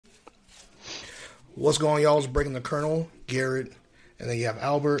What's going on, y'all? Is Breaking the Kernel, Garrett, and then you have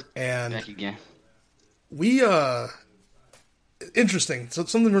Albert, and Back again. we interesting. So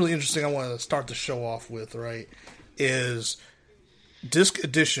something really interesting I want to start the show off with, right? Is disc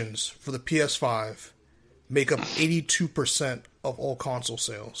editions for the PS5 make up 82% of all console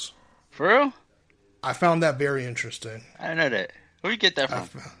sales. For real? I found that very interesting. I didn't know that. Where you get that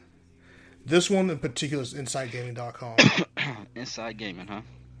from? This one in particular is InsideGaming.com. Inside Gaming, huh?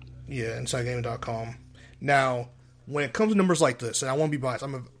 Yeah, InsideGaming.com. Now, when it comes to numbers like this, and I won't be biased,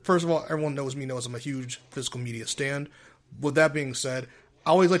 first of all, everyone knows I'm a huge physical media stand. With that being said,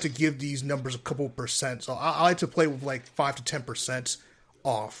 I always like to give these numbers a couple percent. So I like to play with like 5 to 10%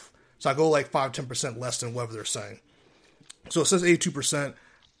 off. So I go like 5 10% less than whatever they're saying. So it says 82%. percent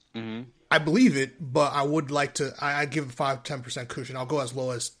I believe it, but I would like to. I give a 5-10% cushion. I'll go as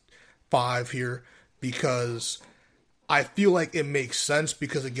low as 5 here because I feel like it makes sense.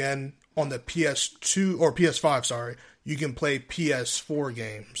 Because again, on the PS2 or PS5, sorry, you can play PS4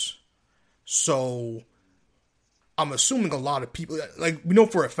 games. So I'm assuming a lot of people, like we know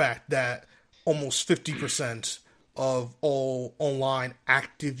for a fact that almost 50% of all online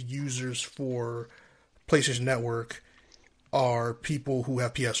active users for PlayStation Network are people who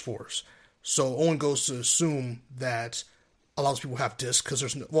have PS4s. So Owen goes to assume that a lot of people have discs because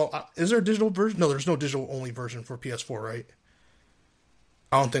there's no, is there a digital version? No, there's no digital only version for PS4, right?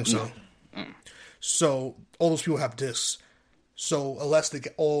 I don't think so. No. So all those people have discs. So unless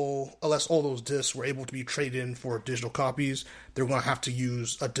all those discs were able to be traded in for digital copies, they're going to have to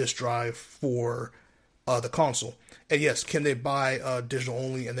use a disc drive for the console. And yes, can they buy digital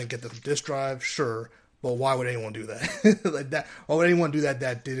only and then get the disc drive? Sure. But why would anyone do that? Like that? Why would anyone do that?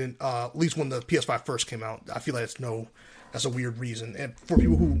 That didn't at least when the PS5 first came out. I feel like that's a weird reason. And for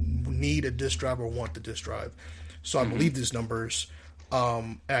people who need a disc drive or want the disc drive, so I believe these numbers.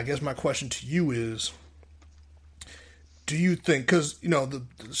 And I guess my question to you is, do you think? Because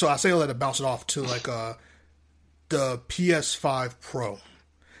so I say all that to bounce it off to like the PS5 Pro,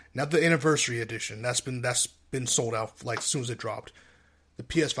 not the anniversary edition. That's been sold out like as soon as it dropped. The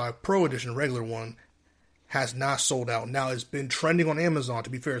PS5 Pro edition, regular one, has not sold out. Now, it's been trending on Amazon. To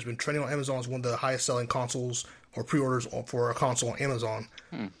be fair, it's been trending on Amazon as one of the highest selling consoles or pre-orders for a console on Amazon.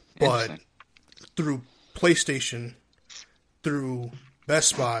 But through PlayStation, through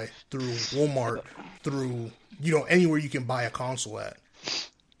Best Buy, through Walmart, through anywhere you can buy a console at,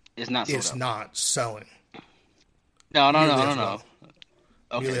 It's not sold it's out. not selling. No. Nearly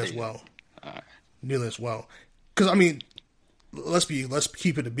Okay. as well. All right. Nearly as well. Because I mean, let's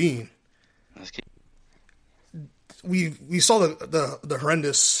keep it a bean. Let's keep. We saw the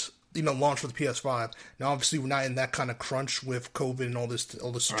horrendous launch for the PS5. Now obviously we're not in that kind of crunch with COVID and all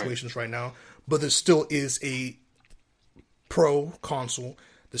the situations right now, but there still is a pro console.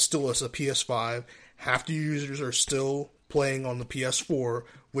 There still is a PS5. Half the users are still playing on the PS4,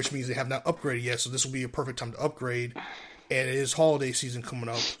 which means they have not upgraded yet. So this will be a perfect time to upgrade. And it is holiday season coming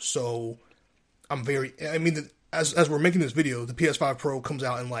up, so as we're making this video, the PS5 Pro comes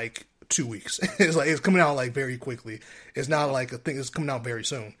out in like 2 weeks. It's coming out like very quickly. It's not like a thing. It's coming out very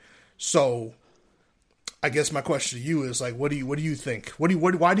soon. So, I guess my question to you is like, what do you think?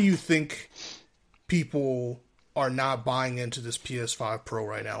 Why do you think people are not buying into this PS5 Pro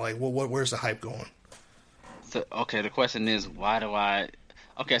right now? Like, where's the hype going? So, okay, the question is, why do I?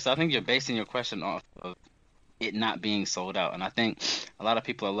 Okay, so I think you're basing your question off of it not being sold out, and I think a lot of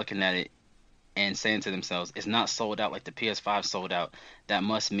people are looking at it and saying to themselves, it's not sold out like the PS5 sold out. That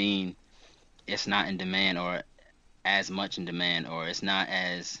must mean it's not in demand or as much in demand, or it's not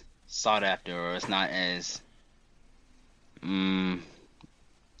as sought after, or it's not as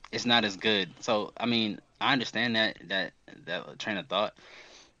it's not as good. So I mean, I understand that train of thought,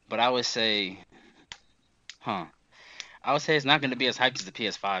 but I would say, it's not going to be as hyped as the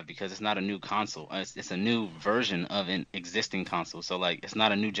PS5 because it's not a new console. It's a new version of an existing console. So like, it's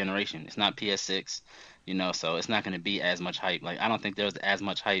not a new generation. It's not PS6, so it's not going to be as much hype. Like, I don't think there was as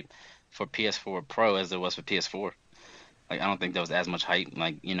much hype for PS4 Pro as there was for PS4. Like, I don't think there was as much hype.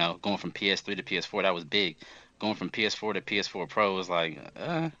 Like, going from PS3 to PS4, that was big. Going from PS4 to PS4 Pro was like,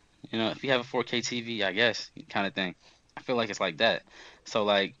 if you have a 4K TV, I guess, kind of thing. I feel like it's like that. So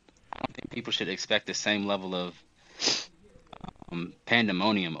like, I don't think people should expect the same level of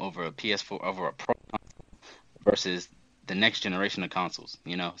pandemonium over a PS4 over a Pro versus the next generation of consoles.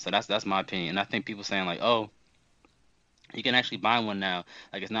 So that's my opinion. And I think people saying like, oh, you can actually buy one now.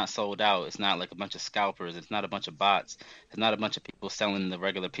 Like, it's not sold out. It's not like a bunch of scalpers. It's not a bunch of bots. It's not a bunch of people selling the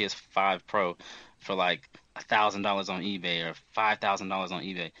regular PS5 Pro for like $1,000 on eBay or $5,000 on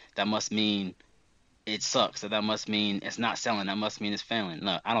eBay. That must mean it sucks. So that must mean it's not selling. That must mean it's failing.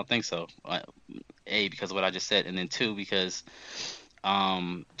 No, I don't think so. A, because of what I just said, and then two, because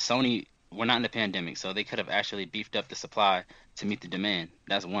Sony, we're not in the pandemic, so they could have actually beefed up the supply to meet the demand.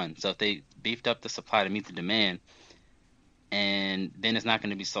 That's one. So if they beefed up the supply to meet the demand, and then it's not going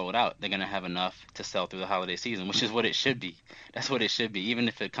to be sold out, they're going to have enough to sell through the holiday season, which is what it should be. That's what it should be, even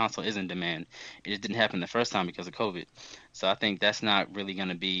if the console is in demand. It just didn't happen the first time because of COVID. So I think that's not really going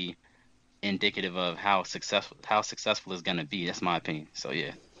to be indicative of how successful it's going to be. That's my opinion. So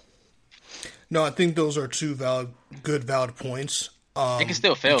yeah. No, I think those are two good points. It can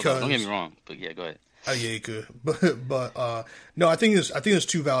still fail, though. Don't get me wrong. But yeah, go ahead. Oh yeah, it could. But no, I think it's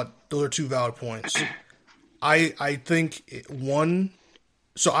two valid. Those are two valid points. I think one.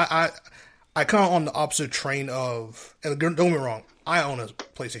 So I kind of on the opposite train of. And don't get me wrong. I own a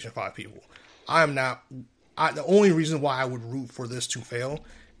PlayStation 5, people. I am not. The only reason why I would root for this to fail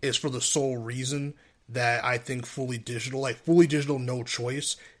is for the sole reason that I think fully digital, no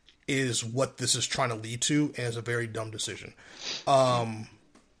choice, is what this is trying to lead to, and it's a very dumb decision.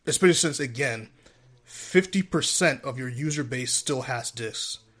 Especially since, again, 50% of your user base still has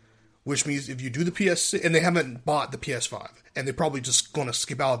discs, which means if you do the PS6, and they haven't bought the PS5, and they're probably just going to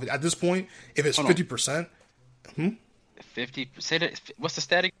skip out of it at this point, if it's 50%. 50%? Say that, what's the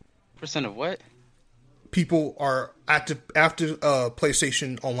static percent of what? People are active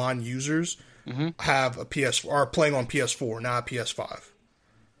PlayStation Online users have a PS4, are playing on PS4, not a PS5.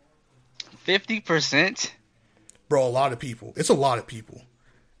 50%? Bro, a lot of people. It's a lot of people.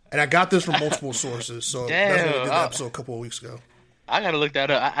 And I got this from multiple sources, so that's when we did the episode a couple of weeks ago. I gotta look that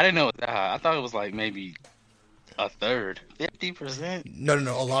up. I didn't know it was that high. I thought it was like maybe a third. 50%? No,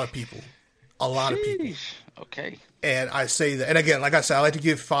 a lot of people. A lot of people. Okay. And I say that, and again, like I said, I like to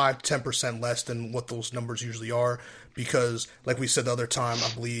give 5-10% less than what those numbers usually are, because, like we said the other time,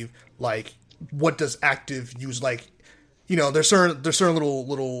 I believe, like, what does active use, like, you know, there's certain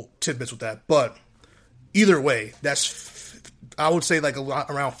little tidbits with that, but either way, I would say like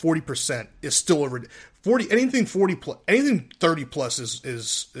around 40% is still 40. Anything 40 plus, anything 30 plus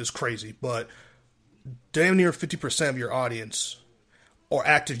is crazy, but damn near 50% of your audience or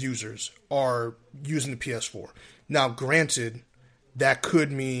active users are using the PS4. Now, granted, that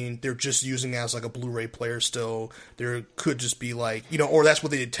could mean they're just using it as like a Blu-ray player still. There could just be like, you know, or that's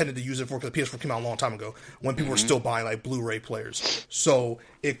what they intended to use it for, because the PS4 came out a long time ago when people were still buying like Blu-ray players. So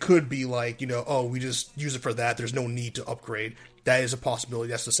it could be like, you know, oh, we just use it for that. There's no need to upgrade. That is a possibility.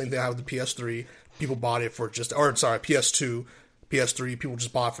 That's the same thing I have with the PS3. People bought it for PS2, PS3. People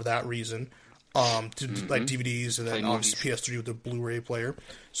just bought it for that reason. Like DVDs, and then obviously PS3 with the Blu-ray player.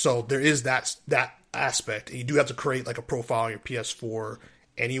 So there is that aspect, and you do have to create like a profile on your PS4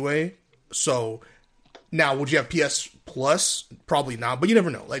 anyway. So now, would you have PS Plus? Probably not, but you never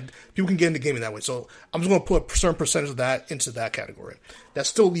know. Like, people can get into gaming that way. So I'm just going to put a certain percentage of that into that category. That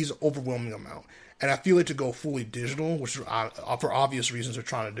still leaves an overwhelming amount, and I feel like to go fully digital, which for obvious reasons they're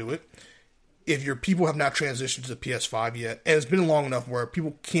trying to do it. If your people have not transitioned to the PS5 yet, and it's been long enough where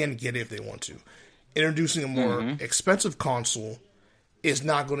people can get it if they want to, introducing a more expensive console is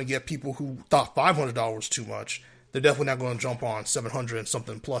not going to get people who thought $500 was too much. They're definitely not going to jump on $700 and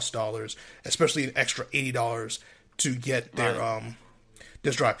something plus dollars, especially an extra $80 to get their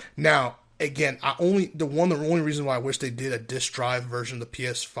disc drive. Now, again, the only reason why I wish they did a disc drive version of the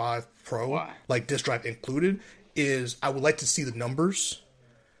PS5 Pro, like disc drive included, is I would like to see the numbers.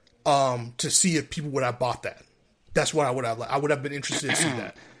 To see if people would have bought that. That's what I would have. I would have been interested to see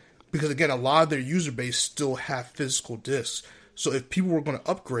that, because again, a lot of their user base still have physical discs. So if people were going to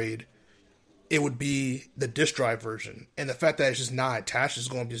upgrade, it would be the disc drive version. And the fact that it's just not attached is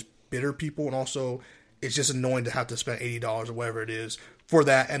going to just bitter people, and also it's just annoying to have to spend $80 or whatever it is for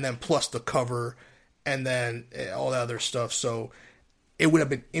that, and then plus the cover, and then all that other stuff. So it would have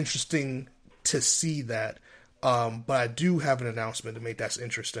been interesting to see that. But I do have an announcement to make that's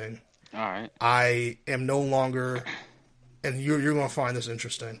interesting. All right. I am no longer, and you're going to find this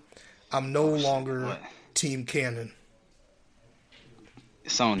interesting, I'm no longer Team Canon.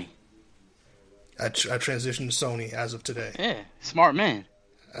 Sony. I transitioned to Sony as of today. Yeah, smart man.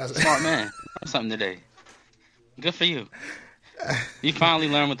 Smart man. Something today. Good for you. You finally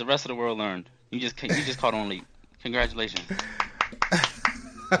learned what the rest of the world learned. You just caught on late. Congratulations.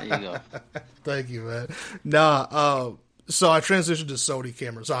 There you go. Thank you, man. Nah, so I transitioned to Sony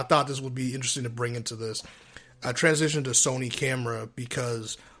camera. So I thought this would be interesting to bring into this. I transitioned to Sony camera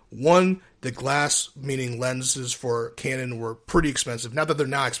because, one, the glass, meaning lenses for Canon, were pretty expensive. Not that they're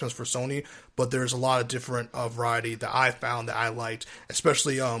not expensive for Sony, but there's a lot of different variety that I found that I liked,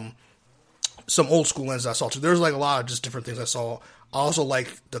 especially some old school lenses I saw too. There's like a lot of just different things I saw. I also like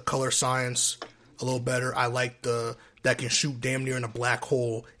the color science a little better. I like the that can shoot damn near in a black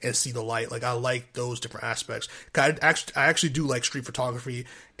hole and see the light. Like I like those different aspects. I actually do like street photography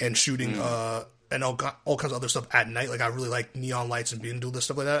and shooting and all kinds of other stuff at night. Like I really like neon lights and being able to do this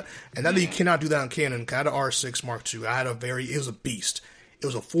stuff like that. And now that you cannot do that on Canon, I had an R6 Mark II. It was a beast. It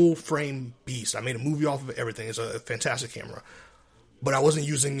was a full frame beast. I made a movie off of it, everything. It's a fantastic camera. But I wasn't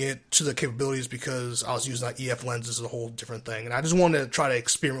using it to the capabilities because I was using like EF lenses, a whole different thing. And I just wanted to try to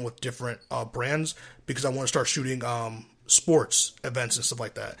experiment with different brands because I want to start shooting sports events and stuff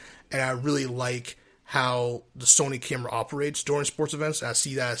like that. And I really like how the Sony camera operates during sports events. I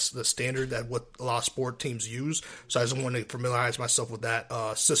see that as the standard that what a lot of sport teams use. So I just wanted to familiarize myself with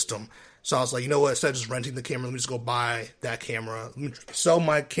that system. So I was like, you know what, instead of just renting the camera, let me just go buy that camera. Let me sell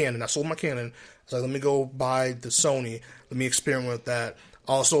my Canon. I sold my Canon. I was like, let me go buy the Sony. Let me experiment with that.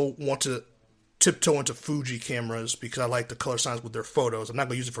 I also want to tiptoe into Fuji cameras because I like the color science with their photos. I'm not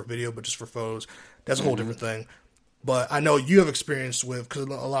going to use it for video, but just for photos. That's a whole different thing. But I know you have experience with, because a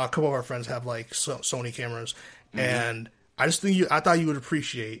couple of our friends have like Sony cameras, and I just think I thought you would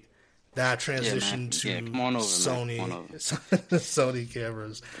appreciate that transition to come on over, Sony, Sony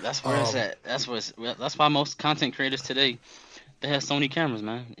cameras. That's where it's at. That's why most content creators today, they have Sony cameras,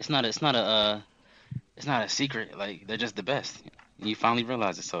 man. It's not a secret. Like they're just the best. You finally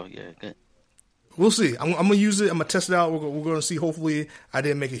realize it. So yeah, good. We'll see. I'm gonna use it. I'm gonna test it out. We're gonna see. Hopefully, I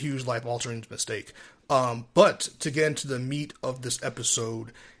didn't make a huge life altering mistake. But to get into the meat of this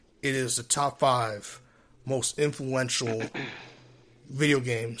episode, it is the top 5 most influential video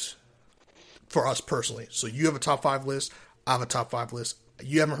games for us personally. So you have a top 5 list. I have a top 5 list.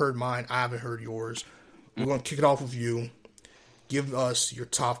 You haven't heard mine. I haven't heard yours. We're going to kick it off with you. Give us your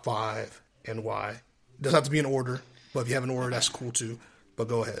top 5 and why. It doesn't have to be in order, but if you have an order, that's cool too. But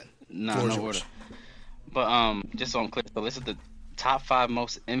go ahead. No order. But just so I'm clear, so this is the top 5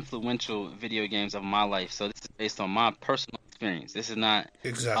 most influential video games of my life. So this is based on my personal experience. This is not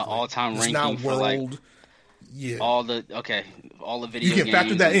exactly an all-time it's ranking not for world. Like all the video games. You can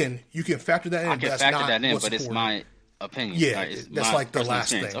factor that in. You can factor that in. I can factor that in, but it's my opinion. Yeah, right? that's like the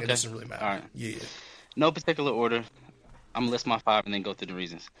last experience. thing. Okay. It doesn't really matter. All right. Yeah. No particular order. I'm gonna list my 5 and then go through the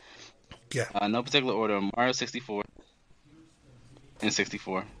reasons. Yeah. No particular order. Mario 64 and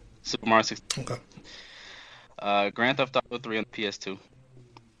 64. Super Mario 64. Okay. Grand Theft Auto 3 on the PS2.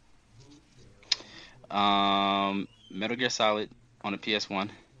 Metal Gear Solid on the PS1.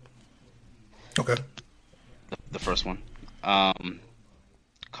 Okay. The first one.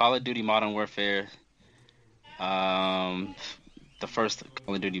 Call of Duty Modern Warfare. The first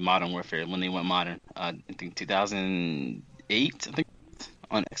Call of Duty Modern Warfare when they went modern. I think 2008. I think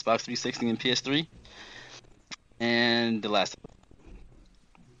on Xbox 360 and PS3. And The Last of Us.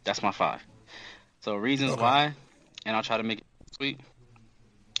 That's my 5. So reasons why, and I'll try to make it sweet.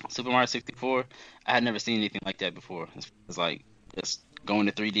 Super Mario 64, I had never seen anything like that before. It's like just going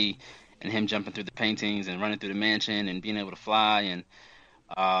to 3D and him jumping through the paintings and running through the mansion and being able to fly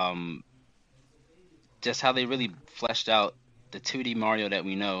and just how they really fleshed out the 2D Mario that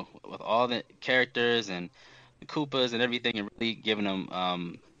we know with all the characters and the Koopas and everything, and really giving them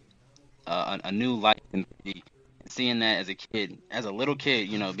a new life in 3D. Seeing that as a kid, as a little kid,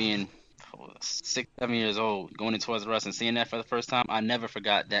 you know, being 6, 7 years old, going to Toys R Us and seeing that for the first time, I never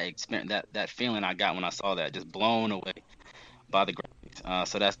forgot that experience, that feeling I got when I saw that, just blown away by the graphics.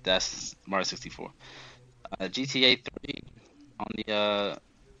 So that's Mario 64. GTA 3 on the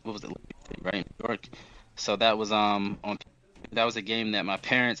what was it, right, in New York. So that was that was a game that my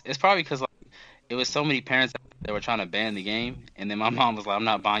parents. It's probably because like it was so many parents that were trying to ban the game, and then my mom was like, "I'm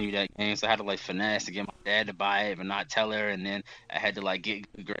not buying you that game," so I had to like finesse to get my dad to buy it, but not tell her, and then I had to like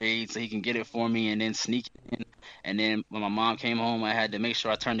get good grades so he can get it for me, and then sneak it in. And then when my mom came home, I had to make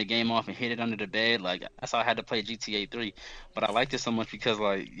sure I turned the game off and hid it under the bed. Like that's how I had to play GTA 3. But I liked it so much because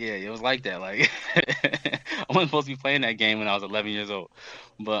like it was like that. Like I wasn't supposed to be playing that game when I was 11 years old,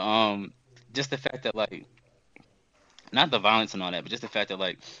 but just the fact that like. Not the violence and all that, but just the fact that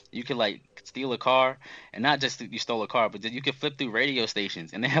like you could like steal a car, and not just you stole a car, but that you could flip through radio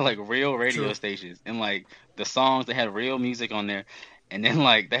stations, and they had like real radio stations, and like the songs, they had real music on there, and then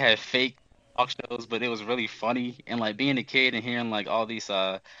like they had fake talk shows, but it was really funny, and like being a kid and hearing like all these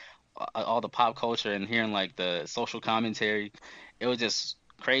all the pop culture and hearing like the social commentary, it was just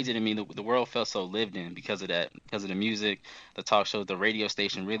crazy to me. The world felt so lived in because of that, because of the music, the talk shows, the radio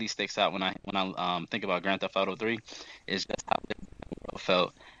station really sticks out when I think about Grand Theft Auto 3. It's just how the world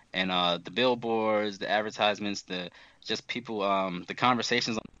felt, and the billboards, the advertisements, the just people, the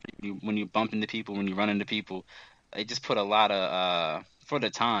conversations when you bump into people, when you run into people, they just put a lot of for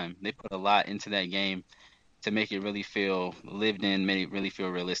the time, they put a lot into that game to make it really feel lived in, made it really feel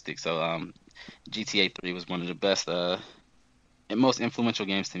realistic. So GTA 3 was one of the best and most influential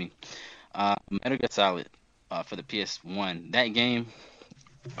games to me. Metal Gear Solid for the PS1. That game,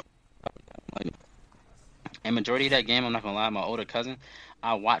 like, and majority of that game, I'm not gonna lie, my older cousin,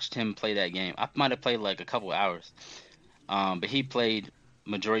 I watched him play that game. I might have played like a couple hours, but he played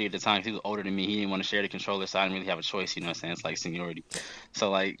majority of the time. 'Cause he was older than me. He didn't want to share the controller, so I didn't really have a choice. You know what I'm saying? It's like seniority. So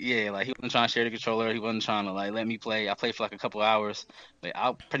like, yeah, like he wasn't trying to share the controller. He wasn't trying to like let me play. I played for like a couple hours, but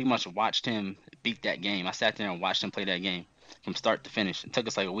I pretty much watched him beat that game. I sat there and watched him play that game from start to finish. It took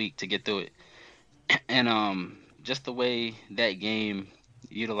us like a week to get through it, and just the way that game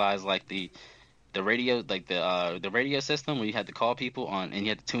utilized like the radio, like the radio system where you had to call people on and you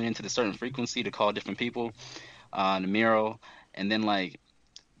had to tune into the certain frequency to call different people, the Miro, and then like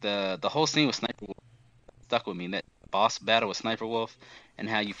the whole scene with Sniper Wolf stuck with me. That boss battle with Sniper Wolf and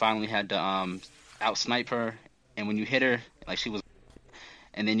how you finally had to out snipe her, and when you hit her, like she was,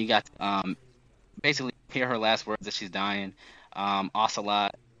 and then you got to, basically hear her last words as she's dying.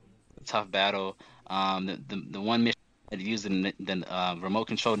 Ocelot, tough battle. The one mission that used the remote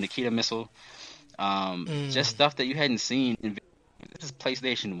controlled Nikita missile. Just stuff that you hadn't seen in this is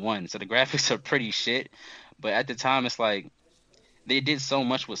PlayStation 1, so the graphics are pretty shit. But at the time, it's like they did so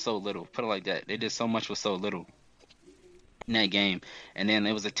much with so little. Put it like that. They did so much with so little in that game. And then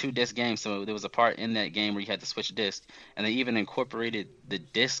it was a 2-disc game, so there was a part in that game where you had to switch discs, and they even incorporated the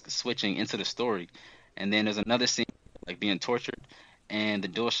disc switching into the story. And then there's another scene like being tortured, and the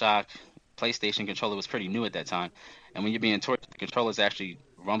DualShock PlayStation controller was pretty new at that time. And when you're being tortured, the controller's actually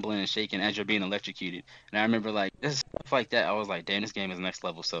rumbling and shaking as you're being electrocuted. And I remember like this stuff like that. I was like, damn, this game is next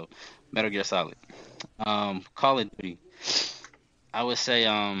level. So Metal Gear Solid. Call of Duty. I would say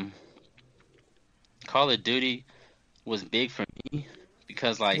Call of Duty was big for me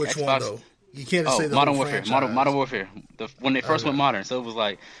because like Which Xbox. one though? You can't just say the Modern whole Warfare. franchise. Modern Warfare. When they first Okay. went modern, so it was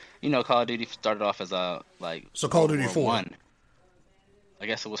like, Call of Duty started off as a like So Call of World Duty War 4. One. I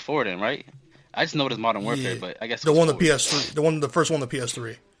guess it was 4 then, right? I just know it as Modern Warfare, Yeah. but I guess it The was one the 4. PS3, the first one the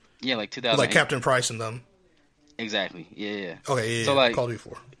PS3, Yeah, like with 2008. like Captain Price and them. Exactly. Yeah. Okay, yeah, So yeah. like Call of Duty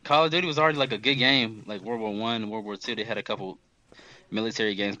 4. Call of Duty was already like a good game, like World War One, World War Two. They had a couple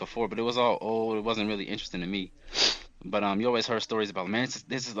military games before, but it was all old. It wasn't really interesting to me. But you always heard stories about, man,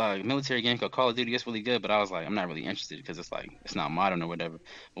 this is like a military game called Call of Duty. It's really good, but I was like, I'm not really interested because it's like it's not modern or whatever.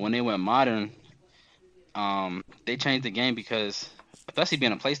 But when they went modern, they changed the game because, especially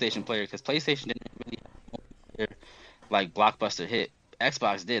being a PlayStation player, because PlayStation didn't really have like blockbuster hit.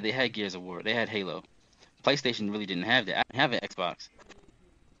 Xbox did. They had Gears of War. They had Halo. PlayStation really didn't have that. I didn't have an Xbox.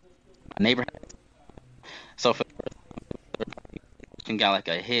 My neighbor had it. So for the first time, got like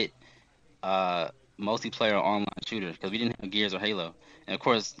a hit multiplayer online shooter because we didn't have Gears or Halo, and of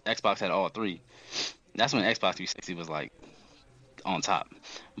course Xbox had all three. That's when Xbox 360 was like on top.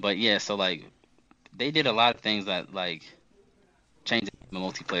 But yeah, so like they did a lot of things that like changed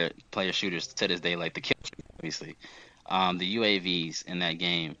the player shooters to this day, like the kill streak, obviously, the UAVs in that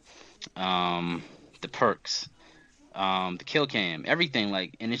game, the perks, the kill cam, everything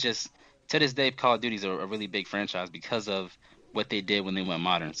like, and it's just to this day, Call of Duty's a really big franchise because of what they did when they went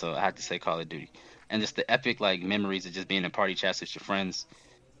modern. So I have to say Call of Duty, and just the epic like memories of just being in party chats with your friends,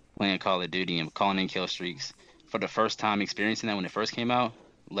 playing Call of Duty and calling in kill streaks for the first time, experiencing that when it first came out,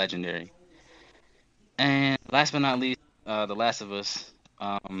 legendary. And last but not least, The Last of Us.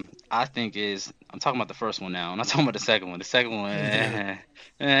 I think I'm talking about the first one now. I'm not talking about the second one. The second one,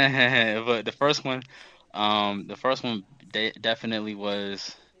 but the first one definitely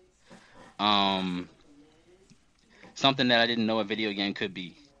was something that I didn't know a video game could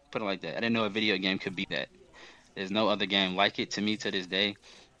be. Put it like that. I didn't know a video game could be that. There's no other game like it to me to this day.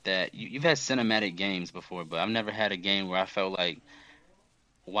 That you've had cinematic games before, but I've never had a game where I felt like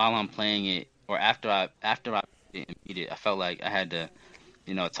while I'm playing it or after I beat it, I felt like I had to,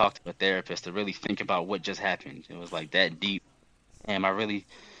 talk to a therapist to really think about what just happened. It was like that deep. And I really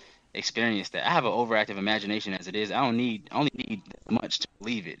experienced that. I have an overactive imagination as it is. I only need that much to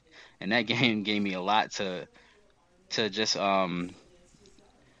believe it. And that game gave me a lot to just it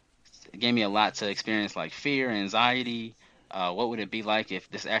gave me a lot to experience, like fear, anxiety. What would it be like if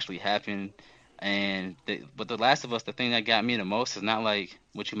this actually happened? But The Last of Us, the thing that got me the most is not like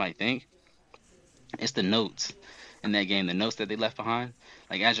what you might think. It's the notes in that game, the notes that they left behind.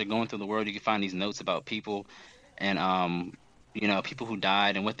 Like as you're going through the world, you can find these notes about people and people who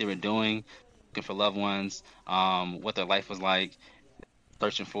died and what they were doing, looking for loved ones, what their life was like,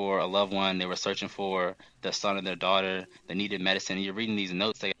 searching for a loved one. They were searching for the son of their daughter that needed medicine. And you're reading these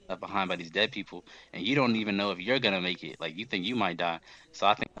notes that got left behind by these dead people, and you don't even know if you're gonna make it. Like you think you might die. So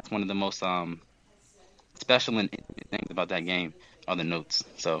I think that's one of the most special and intimate things about that game are the notes.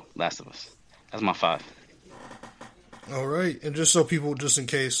 So Last of Us. That's my 5. All right, and just in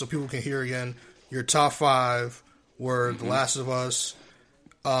case, so people can hear again, your top 5 were The Last of Us,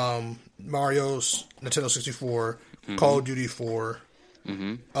 Mario's Nintendo 64, Call of Duty 4,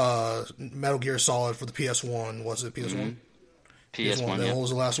 Metal Gear Solid for the PS1. Was it PS1? PS1. Then Yeah. what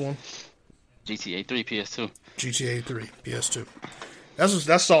was the last one? GTA 3 PS2. GTA 3 PS2.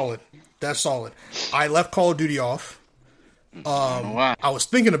 That's solid. That's solid. I left Call of Duty off. Why? I was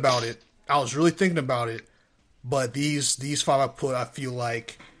thinking about it. I was really thinking about it. But these 5 I put, I feel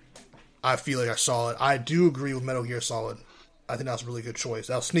like I saw it. I do agree with Metal Gear Solid. I think that was a really good choice.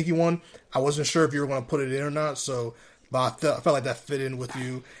 That was a sneaky one. I wasn't sure if you were going to put it in or not, but I felt like that fit in with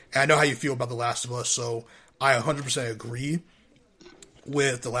you. And I know how you feel about The Last of Us, so I 100% agree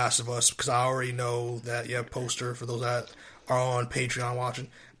with The Last of Us because I already know that. Yeah, poster for those that are on Patreon watching.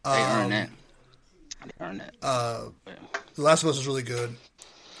 They earned that. They earned that. The Last of Us was really good.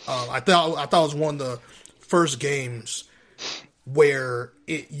 I thought it was one of the first games where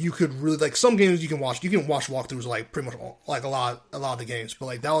you could really, like, some games you can watch walkthroughs like pretty much like a lot of the games, but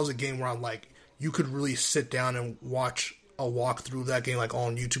like that was a game where I'm like you could really sit down and watch a walkthrough of that game like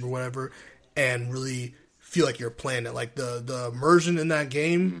on YouTube or whatever and really feel like you're playing it. Like the immersion in that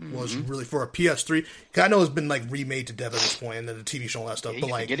game was really for a PS3. Cause I know it's been like remade to death at this point and then the TV show and all that stuff, Yeah, but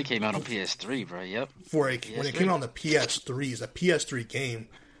like it came out on PS3, bro. Yep. when it came out on the PS3s, a PS3 game,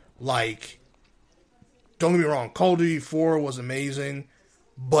 like, don't get me wrong, Call of Duty 4 was amazing,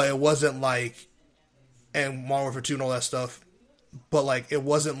 but it wasn't like, and Modern Warfare 2 and all that stuff, but like, it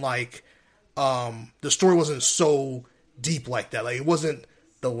wasn't like, the story wasn't so deep like that. Like, it wasn't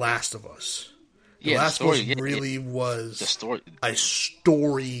The Last of Us. The Last of Us really was the story. A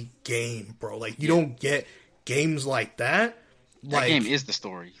story game, bro. Like, you don't get games like that. That game is the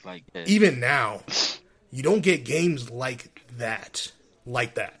story. Like, even now, you don't get games like that.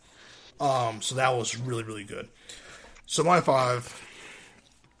 So that was really, really good. So my 5,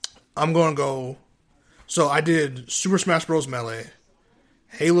 I'm going to go... So I did Super Smash Bros. Melee,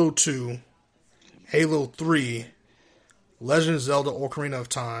 Halo 2, Halo 3, Legend of Zelda Ocarina of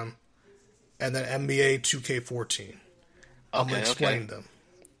Time, and then NBA 2K14. I'm going to explain them.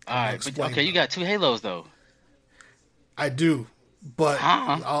 Alright, you got 2 Halos, though. I do, but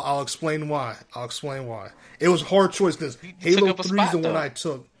I'll explain why. It was a hard choice because Halo 3 is the one I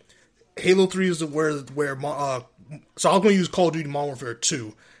took. Halo 3 is where so I was going to use Call of Duty Modern Warfare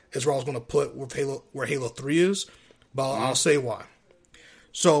 2 is where I was going to put where Halo 3 is, but I'll say why.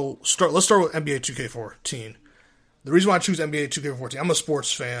 So let's start with NBA 2K14. The reason why I choose NBA 2K14, I'm a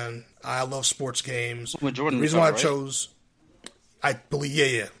sports fan. I love sports games. With Jordan, the reason why I chose, I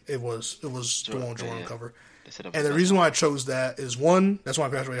believe, it was the one Jordan cover. And the reason why I chose that is, one, that's why I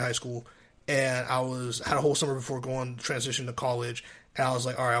graduated high school, and I had a whole summer before going transition to college. And I was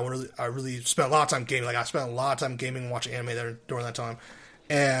like, all right, I really spent a lot of time gaming. Like, I spent a lot of time gaming and watching anime there during that time.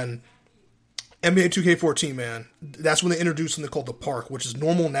 And NBA 2K14, man, that's when they introduced something called the Park, which is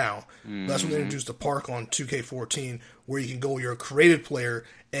normal now. That's when they introduced the Park on 2K14, where you can go, you're a creative player,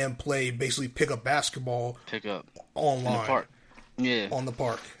 and basically pick up basketball online. In the park. Yeah. On the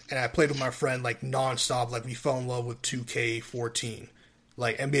Park. And I played with my friend, like, nonstop. Like, we fell in love with 2K14.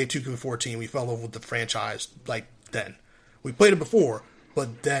 Like, NBA 2K14, we fell in love with the franchise, like, then. We played it before,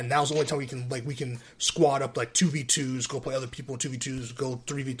 but then now's the only time we can squad up like 2v2s, go play other people in 2v2s, go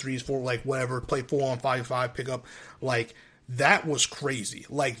 3v3s, 4, like whatever, play 4-on-5v5, pick up. Like, that was crazy.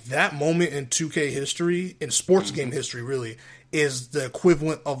 Like, that moment in 2K history, in sports game history really, is the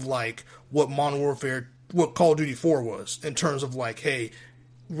equivalent of like what what Call of Duty 4 was, in terms of like, hey,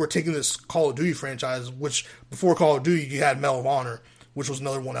 we're taking this Call of Duty franchise, which before Call of Duty you had Medal of Honor, which was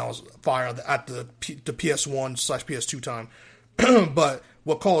another one that was fire at the PS1/PS2 time. But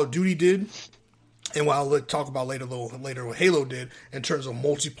what Call of Duty did, and what I'll talk about later what Halo did in terms of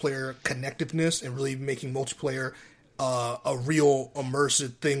multiplayer connectiveness and really making multiplayer a real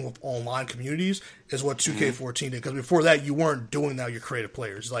immersive thing with online communities, is what 2K14 did. Because before that, you weren't doing that with your creative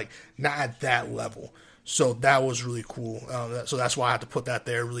players, like not at that level. So that was really cool. So that's why I had to put that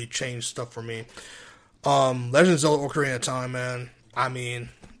there. It really changed stuff for me. Legend of Zelda Ocarina of Time, man. I mean,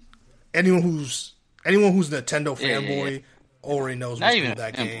 anyone who's Nintendo fanboy already knows what's good with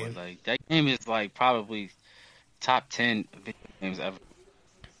that game. Like, that game is like probably top 10 video games ever.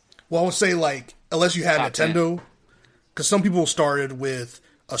 Well, I would say, like, unless you had top Nintendo, because some people started with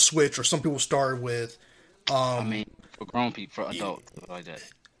a Switch, or some people started with. I mean, for grown people, for adults, like that.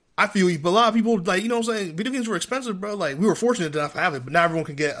 I feel you, but a lot of people, like, you know what I'm saying? Video games were expensive, bro. Like, we were fortunate enough to have it, but not everyone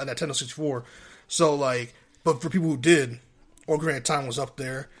can get a Nintendo 64. So, like, but for people who did, Ocarina of Time was up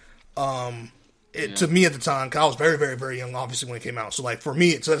there. to me at the time, because I was very, very, very young, obviously, when it came out. So, like, for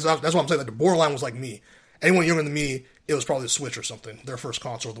me, that's what I'm saying. Like, the borderline was like me. Anyone younger than me, it was probably the Switch or something, their first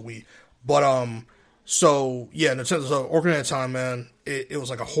console, the Wii. But, so, yeah, in the sense of Ocarina of Time, man, it was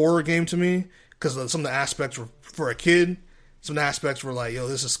like a horror game to me, because some of the aspects were, for a kid, some of the aspects were like, yo,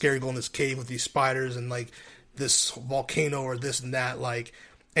 this is scary going in this cave with these spiders and, like, this volcano or this and that, like,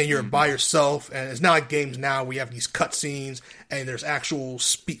 and you're by yourself, and it's not like games now where you have these cutscenes, and there's actual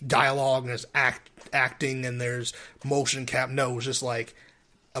dialogue, and there's acting, and there's motion cap. No, it's just like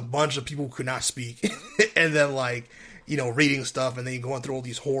a bunch of people who could not speak, and then like, you know, reading stuff, and then you're going through all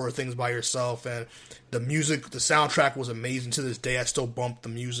these horror things by yourself, and the music, the soundtrack was amazing. To this day, I still bump the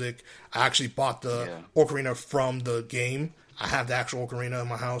music. I actually bought the Ocarina from the game. I have the actual Ocarina in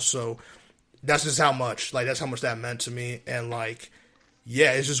my house, so that's just how much, like, that's how much that meant to me, and like,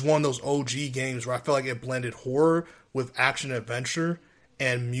 yeah, it's just one of those OG games where I feel like it blended horror with action adventure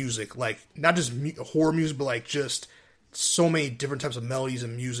and music. Like, not just horror music, but like just so many different types of melodies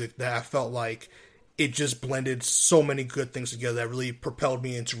and music that I felt like it just blended so many good things together that really propelled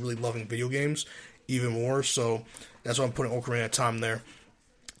me into really loving video games even more. So that's why I'm putting Ocarina of Time there.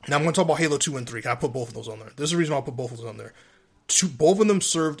 Now I'm going to talk about Halo 2 and 3. I put both of those on there. This is the reason why I put both of those on there. Both of them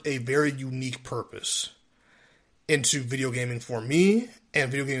served a very unique purpose into video gaming for me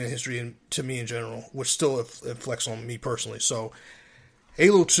and video gaming history and to me in general, which still reflects on me personally. So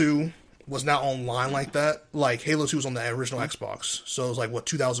Halo 2 was not online like that. Like, Halo 2 was on the original Xbox. So it was like, what,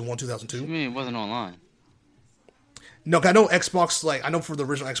 2001, 2002? What do you mean it wasn't online? No, I know Xbox, like, I know for the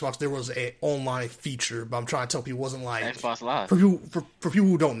original Xbox there was a online feature, but I'm trying to tell people it wasn't like Xbox Live. For people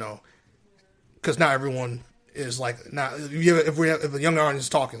who don't know, because not everyone is like, not if a young audience is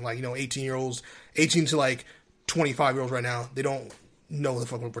talking, like, you know, 18 to like 25-year-olds right now, they don't know the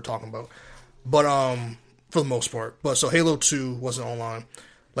fuck what we're talking about. But for the most part, so Halo 2 wasn't online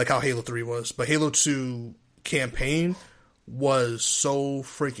like how Halo 3 was, but Halo 2 campaign was so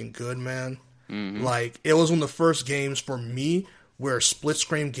freaking good, man. Mm-hmm. Like, it was one of the first games for me where split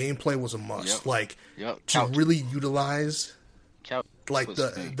screen gameplay was a must. Like, to really utilize like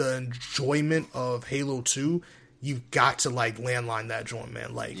the enjoyment of Halo 2, you've got to like landline that joint,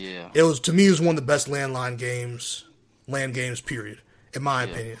 man. Like, it was, to me, it was one of the best land games, period, in my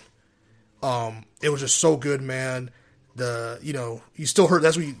opinion. It was just so good, man. You know, you still heard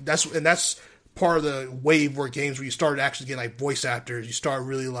that's part of the wave where games where you started actually getting like voice actors. You start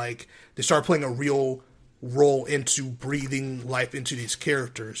really like, they start playing a real role into breathing life into these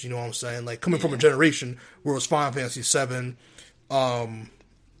characters. You know what I'm saying? Like, coming from a generation where it was Final Fantasy VII,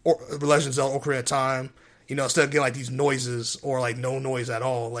 or Legend of Zelda: Ocarina of Time. You know, instead of getting like these noises or like no noise at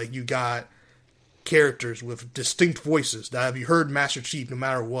all, like, you got characters with distinct voices that if you heard Master Chief, no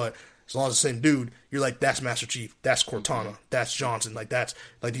matter what, as long as it's the same dude, you're like, that's Master Chief, that's Cortana, that's Johnson, like, that's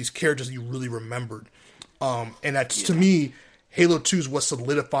like these characters that you really remembered. And that's, to me, Halo 2 is what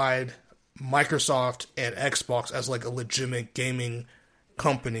solidified Microsoft and Xbox as like a legitimate gaming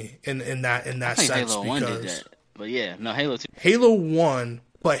company in that I think sense. Halo 1 did that. But yeah, no, Halo 1,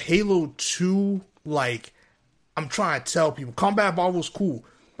 but Halo 2, like, I'm trying to tell people, Combat Evolved was cool,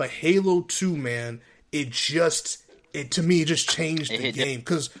 but Halo 2, man, it to me, it just changed the game,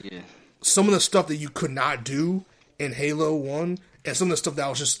 because some of the stuff that you could not do in Halo 1, and some of the stuff that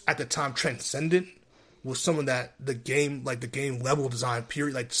was just, at the time, transcendent, was some of that, the game level design,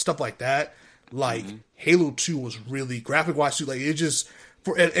 period, like, stuff like that. Like, Halo 2 was really, graphic-wise, too, like, it just,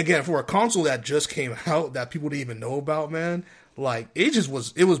 for a console that just came out, that people didn't even know about, man, like, it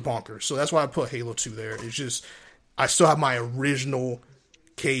was bonkers. So that's why I put Halo 2 there. It's just, I still have my original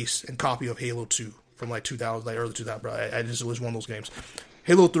case and copy of Halo 2 from like 2000, like early 2000, bro. It was one of those games.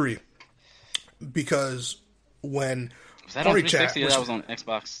 Halo 3, because when was that on 360 or that was on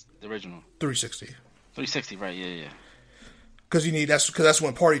Xbox, the original? 360. 360, right? Yeah. Because that's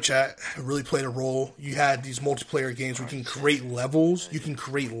when Party Chat really played a role. You had these multiplayer games where you can create levels. You can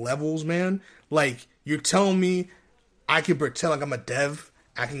create levels, man. Like, you're telling me I can pretend like I'm a dev.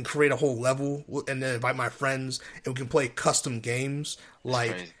 I can create a whole level and then invite my friends and we can play custom games.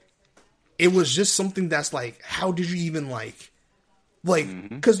 Like, it was just something that's like, how did you even like,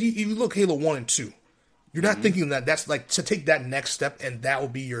 because you look Halo 1 and 2, you're not thinking that's like, to take that next step and that will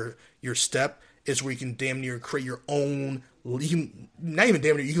be your step, is where you can damn near create your own, not even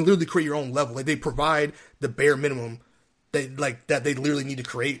damn near, you can literally create your own level. Like, they provide the bare minimum that they literally need to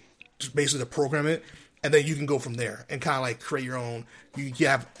create, just basically to program it, and then you can go from there and kind of like create your own. You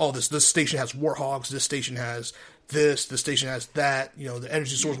have all this station has Warthogs, this station has this station has that, you know, the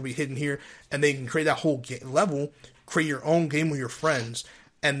energy source will be hidden here, and then you can create that whole level, create your own game with your friends,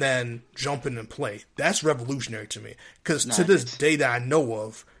 and then jump in and play. That's revolutionary to me, because to this day that I know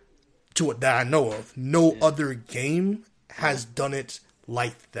of, to it that I know of. No other game has done it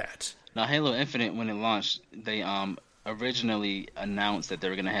like that. Now, Halo Infinite, when it launched, they originally announced that they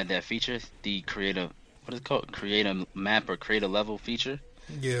were gonna have that feature, the create a create a map or create a level feature.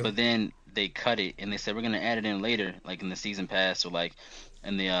 Yeah. But then they cut it and they said we're gonna add it in later, like in the season pass or like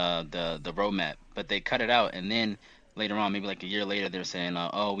in the roadmap. But they cut it out, and then later on, maybe like a year later, they're saying,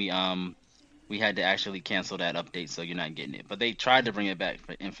 we had to actually cancel that update, so you're not getting it. But they tried to bring it back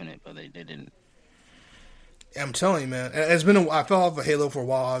for Infinite, but they didn't. I'm telling you, man. It's been I fell off of Halo for a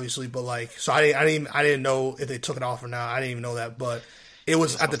while, obviously, but like, so I didn't know if they took it off or not. I didn't even know that, but it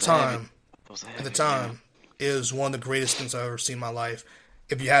was at the time. At the time, it was one of the greatest things I've ever seen in my life.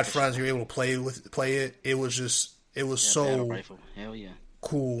 If you had friends, you were able to play it. It was so Hell yeah.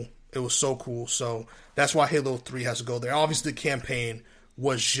 cool. It was so cool. So that's why Halo 3 has to go there. Obviously, the campaign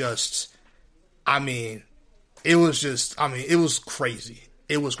was just, it was crazy.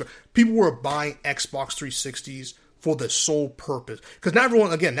 It was great. People were buying Xbox 360s for the sole purpose. Because not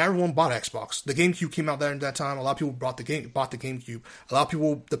everyone bought Xbox. The GameCube came out there at that time. A lot of people bought the GameCube. A lot of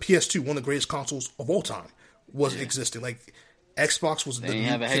people, the PS2, one of the greatest consoles of all time, was existing. Like, Xbox was the new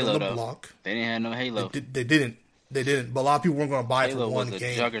kid on the block. They didn't have no Halo. They didn't. But a lot of people weren't going to buy it for one game. Halo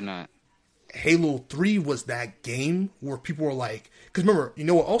was a juggernaut. Halo 3 was that game where people were like... Because remember, you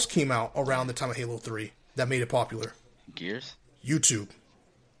know what else came out around the time of Halo 3 that made it popular? Gears? YouTube.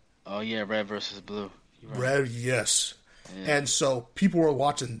 Oh, yeah, Red versus Blue. Right. Red, yes. Yeah. And so people were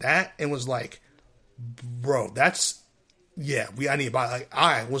watching that and was like, bro, that's... Yeah, I need to buy... Like,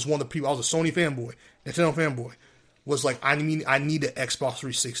 I was one of the people... I was a Sony fanboy, Nintendo fanboy. Was like, I need an Xbox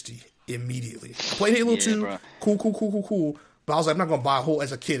 360 immediately. I played Halo 2. Bro. Cool. But I was like, I'm not going to buy a whole...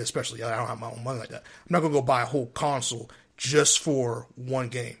 As a kid, especially. I don't have my own money like that. I'm not going to go buy a whole console just for one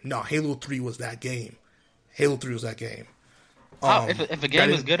game. No, Halo 3 was that game. If a game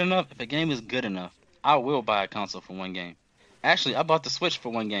is good enough, I will buy a console for one game. Actually, I bought the Switch for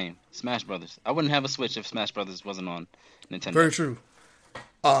one game, Smash Brothers. I wouldn't have a Switch if Smash Brothers wasn't on Nintendo. Very true.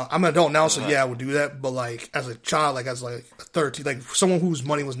 I'm an adult now, so yeah, I would do that. But like as a child, like as like 13, like someone whose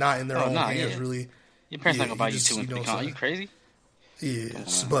money was not in their own hands, really. Your parents not gonna buy you 2 and 3 consoles. Are you crazy?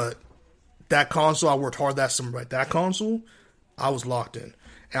 Yes, but that console, I worked hard that summer. Right, that console, I was locked in,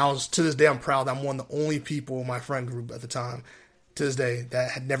 and to this day, I'm proud that I'm one of the only people in my friend group at the time, to this day,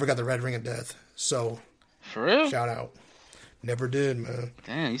 that had never got the Red Ring of Death. So, for real, shout out. Never did, man.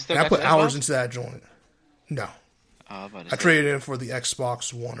 Damn, you still I put hours into that joint. No. I traded in for the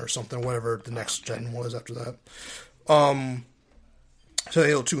Xbox One or something, whatever the next gen was after that. So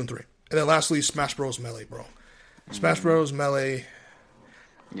Halo 2 and 3. And then lastly, Smash Bros. Melee, bro. Smash Bros. Melee.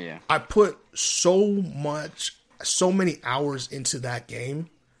 Yeah. I put so many hours into that game.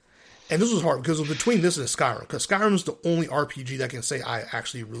 And this was hard because it was between this and Skyrim. Because Skyrim is the only RPG that I can say I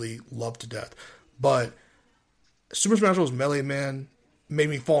actually really love to death. But Super Smash Bros. Melee, man, made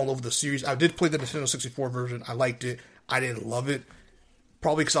me fall in love with the series. I did play the Nintendo 64 version. I liked it. I didn't love it.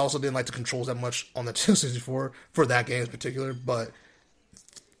 Probably because I also didn't like the controls that much on the Nintendo 64 for that game in particular. But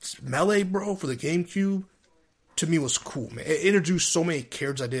Melee, bro, for the GameCube, to me was cool, man. It introduced so many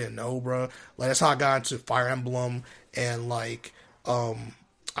characters I didn't know, bro. Like, that's how I got into Fire Emblem. And, like, I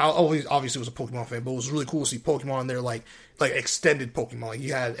always obviously was a Pokemon fan, but it was really cool to see Pokemon there, like extended Pokemon. Like,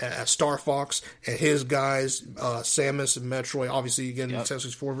 you had Star Fox and his guys, Samus and Metroid, obviously again in the Nintendo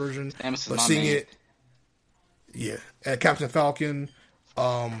 64 version. But seeing it, yeah, and Captain Falcon,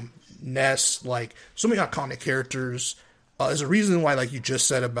 Ness, like so many iconic characters. There's a reason why, like you just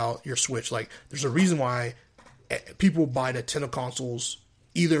said about your Switch, like there's a reason why people buy Nintendo consoles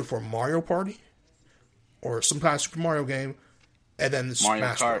either for Mario Party or some kind of Super Mario game, and then the Mario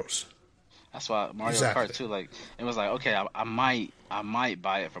Smash Kart. Bros. That's why Mario Kart too. Like it was like, okay, I might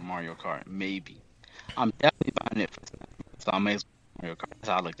buy it for Mario Kart, maybe. I'm definitely buying it for Smash, so I may as well Mario Kart. That's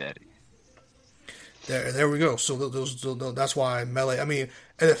how I looked at it. There we go. So that's why Melee. I mean,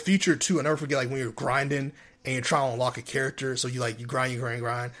 and the feature too. I never forget, like when you're grinding and you're trying to unlock a character, so you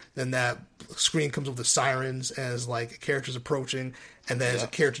grind. Then that screen comes up with the sirens as like a character's approaching, and then there's a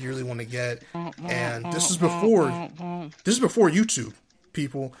character you really want to get. And this is before YouTube,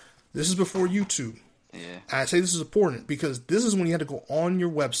 people. This is before YouTube. Yeah. And I say this is important because this is when you had to go on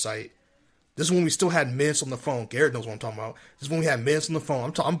your website. This is when we still had minutes on the phone. Garrett knows what I'm talking about. This is when we had minutes on the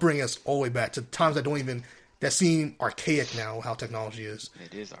phone. I'm bringing us all the way back to times that seem archaic now, how technology is.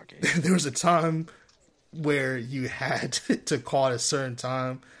 It is archaic. There was a time where you had to call at a certain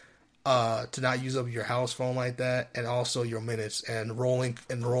time to not use up your house phone like that, and also your minutes and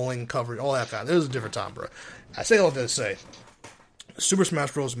rolling coverage, all that kind. It was a different time, bro. I say all that to say, Super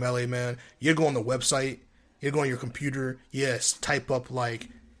Smash Bros. Melee, man. You go on the website, you go on your computer, yes, type up like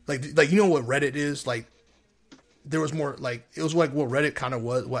like you know what Reddit is like. There was more like it was like what Reddit kind of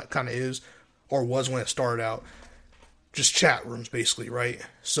was, what kind of is, or was when it started out. Just chat rooms, basically, right?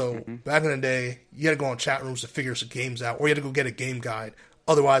 So back in the day, you had to go on chat rooms to figure some games out, or you had to go get a game guide.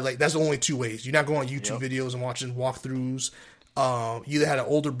 Otherwise, like that's the only two ways. You're not going on YouTube videos and watching walkthroughs. You either had an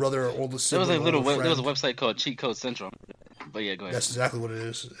older brother or older sibling. There was a website called Cheat Code Central. But yeah, go ahead. That's exactly what it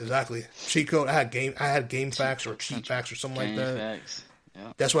is. Exactly. Cheat code. I had game facts or cheat facts or something like that. Facts.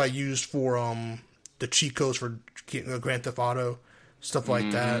 Yeah. That's what I used for the cheat codes for Grand Theft Auto, stuff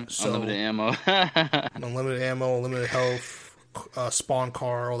like that. So unlimited ammo, unlimited health, spawn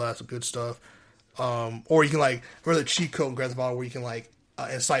car, all that good stuff. Or you can like remember the cheat code in Grand Theft Auto where you can like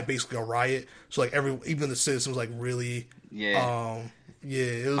incite basically a riot. So like even the citizens like really it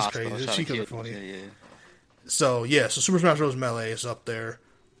was hostile, crazy. The cheat codes are funny. Yeah. So so Super Smash Bros. Melee is up there.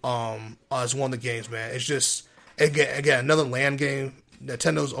 It's one of the games, man. It's just again another LAN game.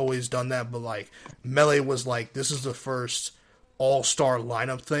 Nintendo's always done that, but like Melee was like this is the first all-star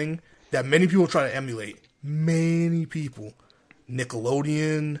lineup thing that many people try to emulate. Many people,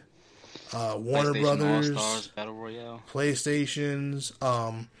 Nickelodeon, Warner Brothers, All-Stars, Battle Royale, PlayStations,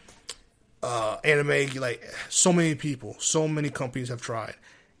 anime. Like so many people, so many companies have tried,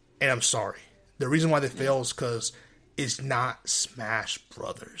 and I'm sorry. The reason why they fail is because it's not Smash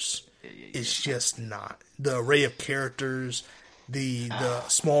Brothers. It's just not the array of characters. The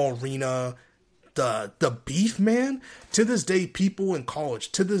small arena, the beef, man. To this day, people in college.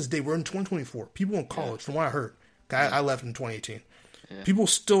 To this day, we're in 2024. People in college, from what I heard, I left in 2018. Yeah. People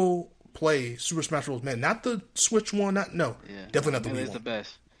still play Super Smash Bros. Man, not the Switch one. Definitely not the Wii one. It's the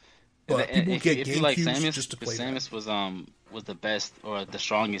best. But people get GameCubes just to play. Samus was the best or the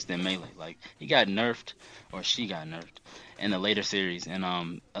strongest in Melee. Like he got nerfed, or she got nerfed in the later series,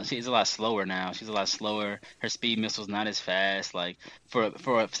 and she's a lot slower now. She's a lot slower. Her speed missile's not as fast. Like for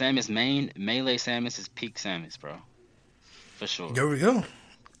Samus main, Melee Samus is peak Samus, bro, for sure. There we go.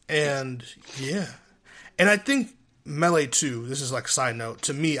 And and I think Melee 2. This is like a side note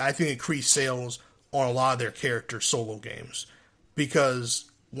to me. I think it increased sales on a lot of their character solo games because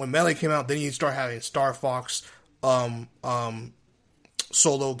when Melee came out, then you start having Star Fox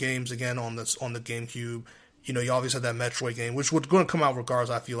solo games again on the GameCube. You know, you always had that Metroid game, which was going to come out regardless,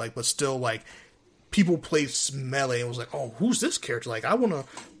 I feel like, but still, like, people played Melee and was like, oh, who's this character? Like, I want to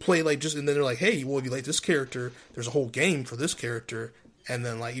play, like, just, and then they're like, hey, well, if you like this character, there's a whole game for this character, and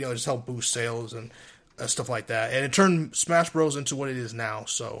then, like, you know, it just helped boost sales and stuff like that. And it turned Smash Bros. Into what it is now,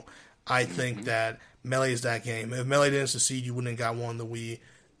 so I think that Melee is that game. If Melee didn't succeed, you wouldn't have got one on the Wii,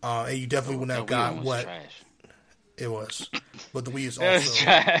 and you definitely wouldn't have got what... Trash. It was. But the Wii is also... It was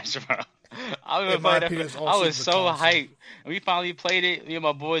trash, bro. I was so hyped. We finally played it. Me and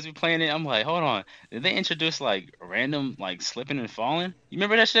my boys, we playing it. I'm like, hold on. Did they introduce like random like slipping and falling? You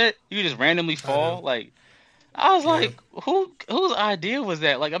remember that shit? You could just randomly fall. Like, I was like, whose idea was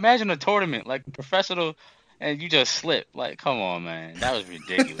that? Like, imagine a tournament, like professional, and you just slip. Like, come on, man, that was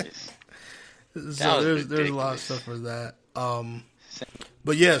ridiculous. There's a lot of stuff for that.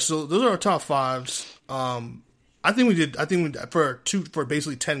 But yeah, so those are our top fives. I think we for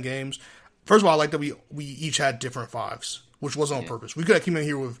basically 10 games. First of all, I like that we each had different fives, which wasn't on purpose. We could have came in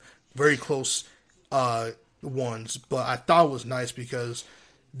here with very close ones, but I thought it was nice because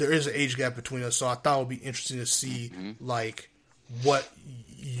there is an age gap between us, so I thought it would be interesting to see like what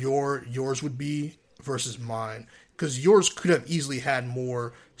yours would be versus mine. Because yours could have easily had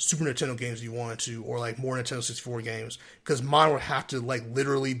more Super Nintendo games if you wanted to, or like more Nintendo 64 games. Because mine would have to like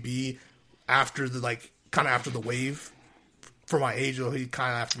literally be after the like kind of after the wave. For my age, or he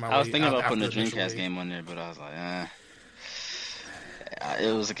kind of after my. I was thinking about putting a Dreamcast game on there, but I was like,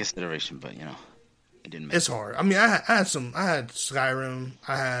 it was a consideration, but you know, it didn't matter. It's hard. I mean, I had Skyrim,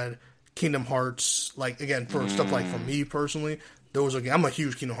 I had Kingdom Hearts. Like again, for stuff like for me personally, those are. I'm a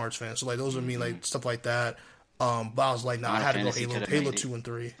huge Kingdom Hearts fan, so like those are me like stuff like that. But I was like, nah, I had to go Halo 2 and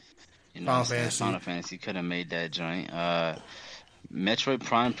 3. You know, Final Fantasy could have made that joint. Metroid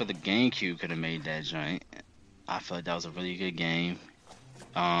Prime for the GameCube could have made that joint. I feel like that was a really good game.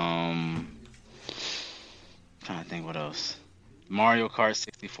 Trying to think what else. Mario Kart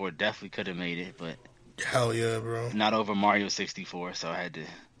 64 definitely could have made it, but hell yeah, bro. Not over Mario 64, so I had to,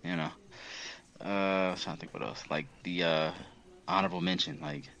 you know. Trying to think what else. Like the honorable mention,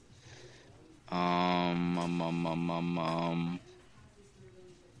 like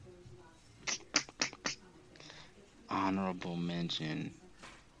honorable mention.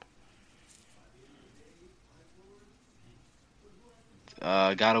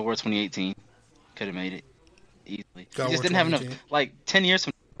 God of War 2018 could have made it easily. He just didn't have enough. Like 10 years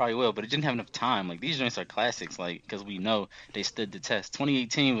from probably will, but it didn't have enough time. Like these joints are classics, like because we know they stood the test.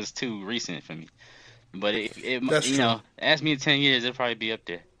 2018 was too recent for me, but That's you true. know, ask me in 10 years, it'll probably be up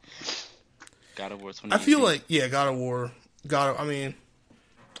there. God of War I feel 2018. like God of War, I mean,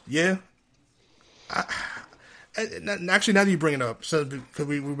 yeah. Actually, now that you bring it up, so because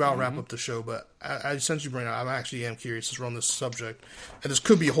we about to wrap up the show, but since you bring it up, I actually am curious since we're on this subject, and this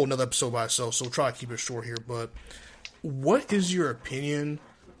could be a whole nother episode by itself. So we'll try to keep it short here. But what is your opinion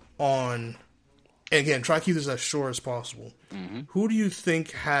on? And again, try to keep this as short as possible. Who do you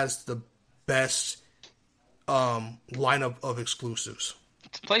think has the best lineup of exclusives?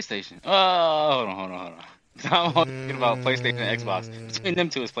 It's PlayStation. Oh, hold on. I'm thinking about PlayStation and Xbox. Between them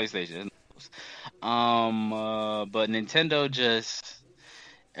two is PlayStation. But Nintendo just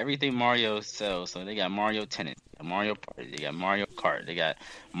everything Mario sells. So they got Mario Tennis, they got Mario Party, they got Mario Kart, they got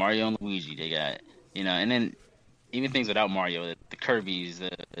Mario and Luigi, they got and then even things without Mario, the Kirby's,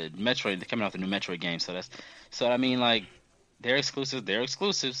 the Metroid, they're coming out with the new Metroid game. So I mean like they're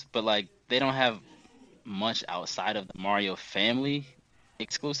exclusives, but like they don't have much outside of the Mario family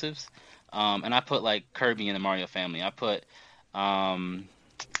exclusives. And I put like Kirby in the Mario family. I put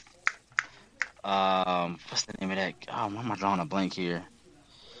what's the name of that? Oh, why am I drawing a blank here?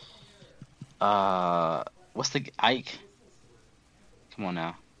 What's the Ike? Come on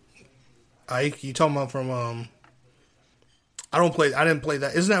now. Ike, you talking about from? I didn't play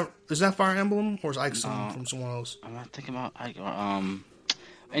that. Is that Fire Emblem or is Ike from someone else? I'm not thinking about Ike or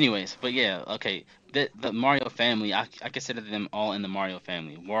Anyways, but yeah, okay. The Mario family, I consider them all in the Mario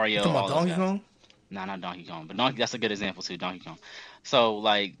family. Wario, You talking all about those Donkey guys. Kong? Nah, not Donkey Kong, but that's a good example too. Donkey Kong. So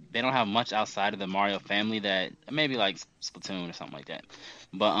like they don't have much outside of the Mario family that maybe like Splatoon or something like that.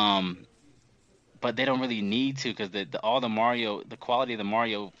 But they don't really need to because the quality of the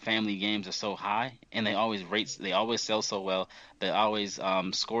Mario family games are so high, and they always sell so well, they always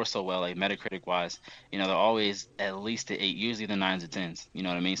score so well, like Metacritic wise. They're always at least the 8, usually the 9s or 10s. You know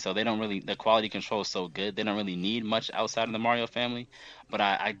what I mean? So they don't really the quality control is so good, they don't really need much outside of the Mario family. But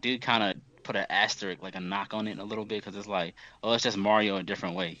I do kind of put an asterisk, like a knock on it a little bit, because it's like, oh, it's just Mario a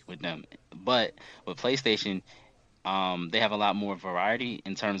different way with them. But with PlayStation, they have a lot more variety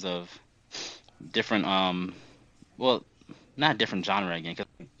in terms of different well, not different genre again, because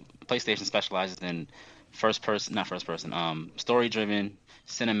PlayStation specializes in story driven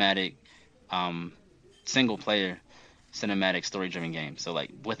cinematic single player cinematic story driven games. So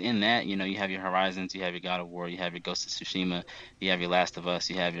like within that, you have your Horizons, you have your God of War, you have your Ghost of Tsushima, you have your Last of Us,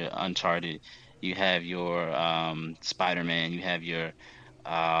 you have your Uncharted, you have your Spider-Man, you have your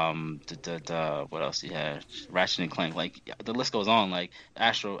what else you have? Ratchet and Clank. Like the list goes on. Like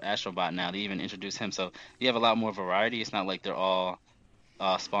Astrobot now, they even introduced him. So you have a lot more variety. It's not like they're all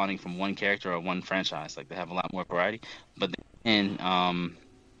spawning from one character or one franchise. Like they have a lot more variety. But then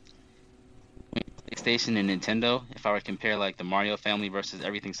PlayStation and Nintendo, if I were to compare like the Mario family versus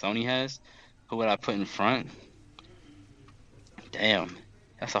everything Sony has, who would I put in front? Damn,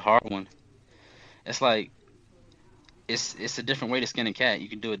 that's a hard one. It's like it's a different way to skin a cat. You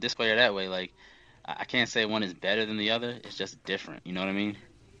can do it this way or that way. Like I can't say one is better than the other. It's just different. You know what I mean?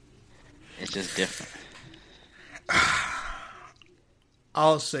 It's just different.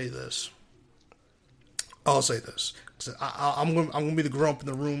 I'll say this. 'Cause I'm gonna be the grown up in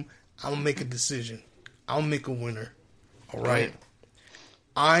the room. I'm gonna make a decision. I'll make a winner. All right.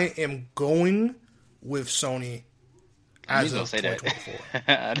 I am going with Sony as of 2024.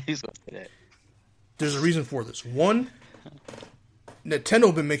 I knew he was gonna say that. There's a reason for this. One, Nintendo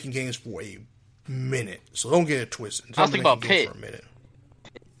have been making games for a minute, so don't get it twisted. I was thinking about Pit. For a minute.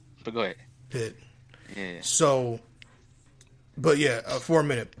 But go ahead. Pit. Yeah. So, but yeah, for a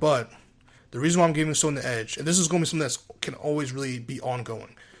minute. But the reason why I'm giving Sony the edge, and this is going to be something that can always really be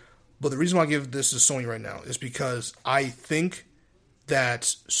ongoing, but the reason why I give this to Sony right now is because I think that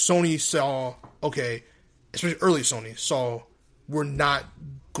Sony saw, okay, especially early Sony saw, we're not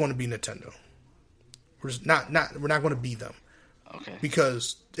going to be Nintendo. We're just not we're not going to be them. Okay.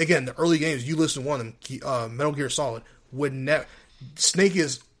 Because again, the early games, you listen to one of them, Metal Gear Solid would never. Snake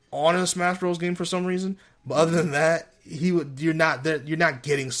is on a Smash Bros. Game for some reason, but other than that, you're not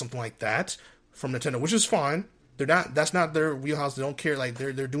getting something like that from Nintendo, which is fine. They're not. That's not their wheelhouse. They don't care. Like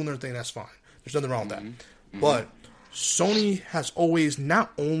they're doing their thing. That's fine. There's nothing wrong with that. Mm-hmm. But Sony has always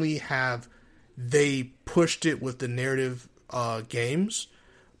not only have they pushed it with the narrative games,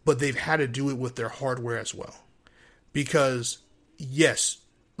 but they've had to do it with their hardware as well. Because, yes,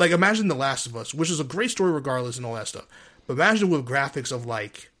 like imagine The Last of Us, which is a great story regardless and all that stuff. But imagine with graphics of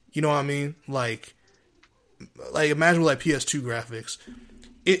like, you know what I mean? Like imagine with like PS2 graphics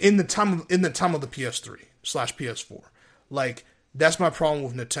in the time of the PS3/PS4. Like That's my problem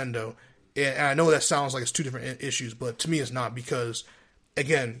with Nintendo. And I know that sounds like it's two different issues, but to me it's not, because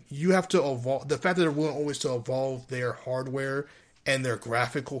again, you have to evolve. The fact that they're willing always to evolve their hardware and their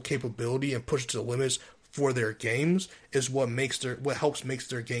graphical capability and push it to the limits for their games is what helps makes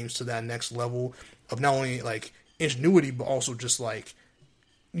their games to that next level of not only like ingenuity, but also just like,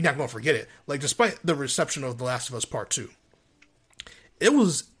 you're not going to forget it. Like, despite the reception of The Last of Us Part 2, it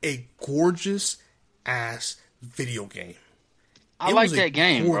was a gorgeous ass video game. I like that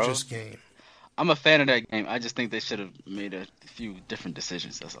game, bro. Gorgeous game. I'm a fan of that game. I just think they should have made a few different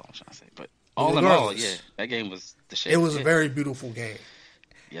decisions. That's all I'm trying to say. But all in all, yeah, that game was the shit. It was a very beautiful game.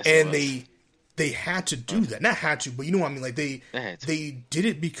 Yes, and they had to do that. Not had to, but you know what I mean? Like, they did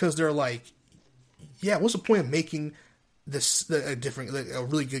it because they're like, yeah, what's the point of making this a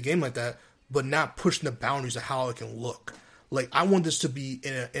really good game like that, but not pushing the boundaries of how it can look? Like, I want this to be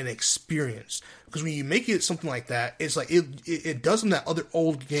an experience, because when you make it something like that, it's like it does something that other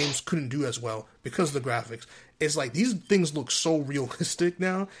old games couldn't do as well because of the graphics. It's like these things look so realistic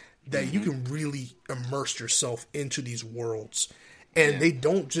now that you can really immerse yourself into these worlds, and they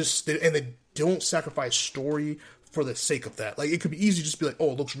don't sacrifice story for the sake of that. Like, it could be easy to just be like,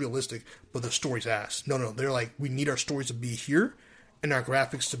 oh, it looks realistic, but the story's ass. No, they're like, we need our stories to be here and our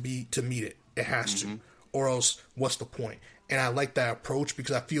graphics to meet it. It has to, or else what's the point? And I like that approach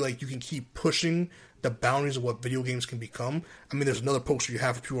because I feel like you can keep pushing the boundaries of what video games can become. I mean, there's another poster you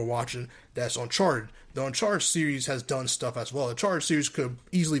have for people watching that's Uncharted. The Uncharted series has done stuff as well. The Uncharted series could have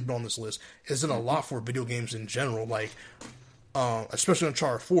easily been on this list. It's done a lot for video games in general, like especially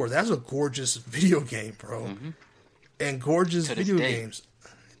Uncharted 4. That's a gorgeous video game, bro. And gorgeous video games.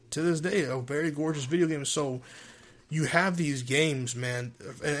 To this day, a very gorgeous video game. So you have these games, man,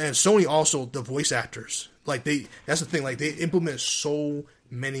 and Sony also, the voice actors. Like, that's the thing, like, they implement so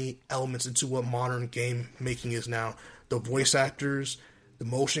many elements into what modern game making is now. The voice actors, the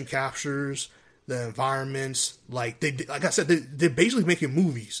motion captures, the environments, like I said, they're basically making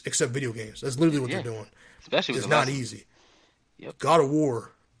movies except video games. That's literally what they're doing. Especially with it's not easy. Yep. God of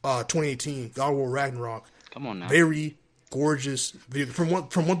War, 2018, God of War Ragnarok. Come on now. Very gorgeous video. From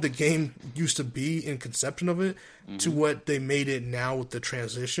what the game used to be in conception of it to what they made it now with the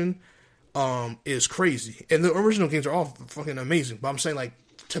transition, is crazy. And the original games are all fucking amazing. But I'm saying, like,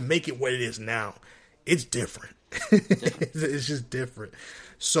 to make it what it is now, it's different. It's just different.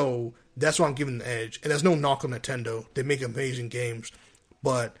 So that's why I'm giving the edge. And there's no knock on Nintendo. They make amazing games.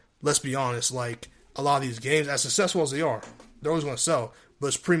 But let's be honest, like, a lot of these games, as successful as they are, they're always going to sell. But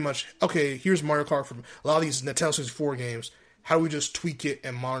it's pretty much, okay, here's Mario Kart from a lot of these Nintendo 64 games. How do we just tweak it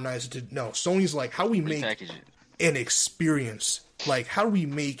and modernize it? No, Sony's like, how do we make an experience? Like, how do we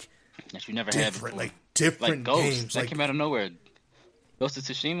make that you never different, had before? like different Ghost, games? that came out of nowhere. Ghost of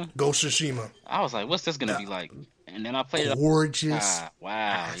Tsushima? Ghost of Tsushima. I was like, what's this going to be like? And then I played it. Gorgeous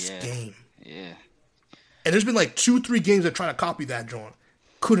game. Yeah. And there's been like 2-3 games that try to copy that joint.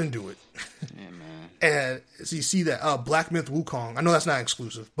 Couldn't do it. Yeah, man. And so you see that Black Myth Wukong. I know that's not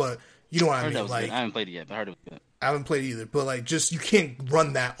exclusive, but you know what I mean. Like, I haven't played it yet, but I heard it was good. I haven't played it either, but like, just, you can't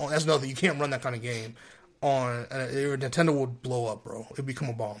run that on. That's another thing. You can't run that kind of game on Nintendo. Would blow up, bro. It'd become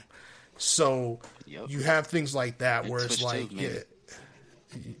a bomb. So you have things like that where it's like, yeah,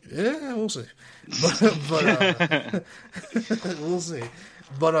 we'll see. But we'll see.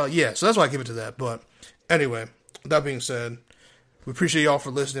 But yeah, so that's why I give it to that. But anyway, that being said, we appreciate y'all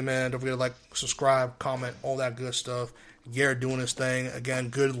for listening, man. Don't forget to like, subscribe, comment, all that good stuff. Garrett doing his thing. Again,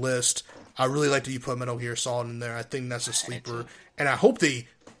 good list. I really like that you put Metal Gear Solid in there. I think that's a sleeper. And I hope I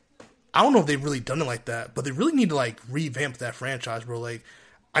don't know if they've really done it like that, but they really need to like revamp that franchise, bro. Like,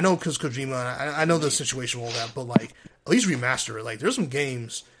 I know because Kojima, I know the situation with all that, but like, at least remaster it. Like, there's some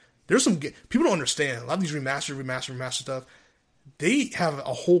games, people don't understand. A lot of these remaster stuff, they have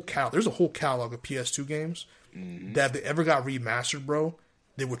a whole catalog. There's a whole catalog of PS2 games that if they ever got remastered, bro,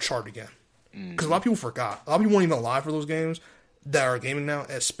 they would chart again. Because a lot of people forgot. A lot of people weren't even alive for those games that are gaming now,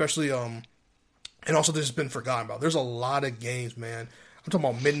 especially, and also this has been forgotten about. There's a lot of games, man. I'm talking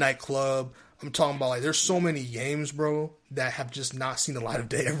about Midnight Club. I'm talking about, like, there's so many games, bro, that have just not seen the light of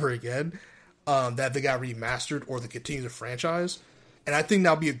day ever again, that they got remastered or they continue the franchise. And I think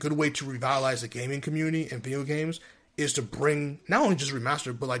that'll be a good way to revitalize the gaming community and video games, is to bring, not only just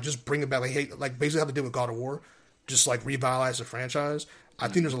remaster, but like just bring it back, like, hey, like basically how they did with God of War, just like revitalize the franchise. I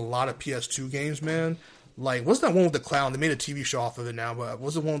think there's a lot of PS2 games, man. Like, what's that one with the clown? They made a TV show off of it now, but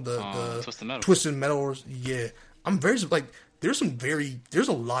what's the one with the Twisted Metal? Yeah. I'm very, like, there's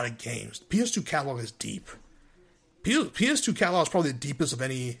a lot of games. PS2 catalog is deep. PS2 catalog is probably the deepest of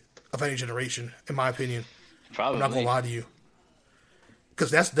any generation, in my opinion. Probably. I'm not gonna lie to you. Because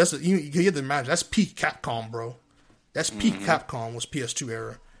that's you have to imagine, that's peak Capcom, bro. That's peak Capcom was PS2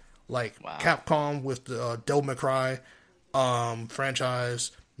 era. Like Wow. Capcom with the Devil May Cry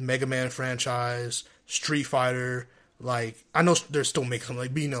franchise, Mega Man franchise, Street Fighter. Like I know they're still making something,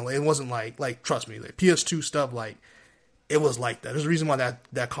 like, but, you know, it wasn't like trust me, like PS2 stuff, like it was like that. There's a reason why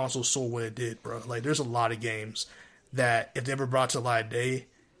that console sold what it did, bro. Like there's a lot of games that if they ever brought to light day,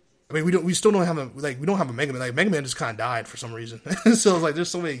 I mean we still don't have a Mega Man. Like Mega Man just kind of died for some reason. So it's like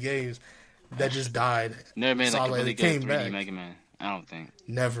there's so many games that just died. Never been like a really good 3D back. Mega Man. I don't think.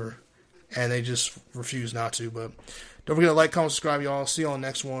 Never. And they just refuse not to. But don't forget to like, comment, subscribe, y'all. See you on the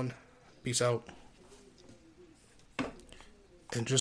next one. Peace out. And just